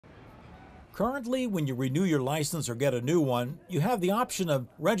Currently, when you renew your license or get a new one, you have the option of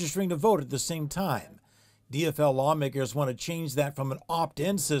registering to vote at the same time. DFL lawmakers want to change that from an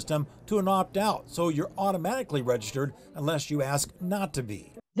opt-in system to an opt-out, so you're automatically registered unless you ask not to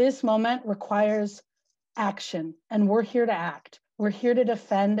be. This moment requires action, and we're here to act. We're here to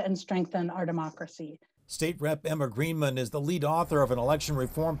defend and strengthen our democracy. State Rep. Emma Greenman is the lead author of an election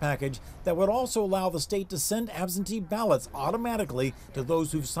reform package that would also allow the state to send absentee ballots automatically to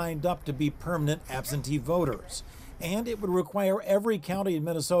those who've signed up to be permanent absentee voters. And it would require every county in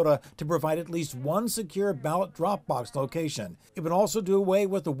Minnesota to provide at least one secure ballot drop box location. It would also do away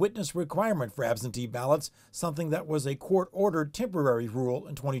with the witness requirement for absentee ballots, something that was a court-ordered temporary rule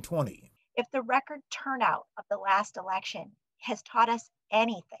in 2020. If the record turnout of the last election has taught us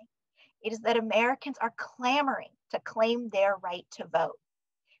anything, it is that Americans are clamoring to claim their right to vote.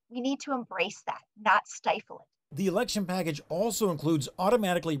 We need to embrace that, not stifle it. The election package also includes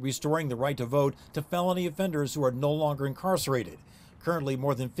automatically restoring the right to vote to felony offenders who are no longer incarcerated. Currently,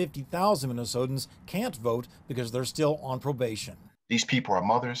 more than 50,000 Minnesotans can't vote because they're still on probation. These people are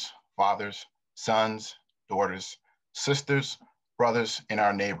mothers, fathers, sons, daughters, sisters, brothers, and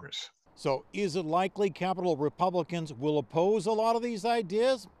our neighbors. So is it likely Capitol Republicans will oppose a lot of these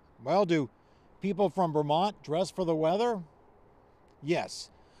ideas? Well, do people from Vermont dress for the weather? Yes,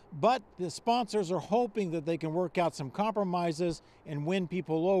 but the sponsors are hoping that they can work out some compromises and win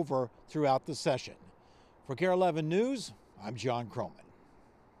people over throughout the session. For KARE 11 News, I'm John Croman.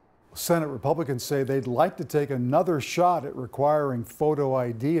 Senate Republicans say they'd like to take another shot at requiring photo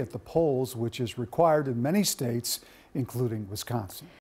ID at the polls, which is required in many states, including Wisconsin.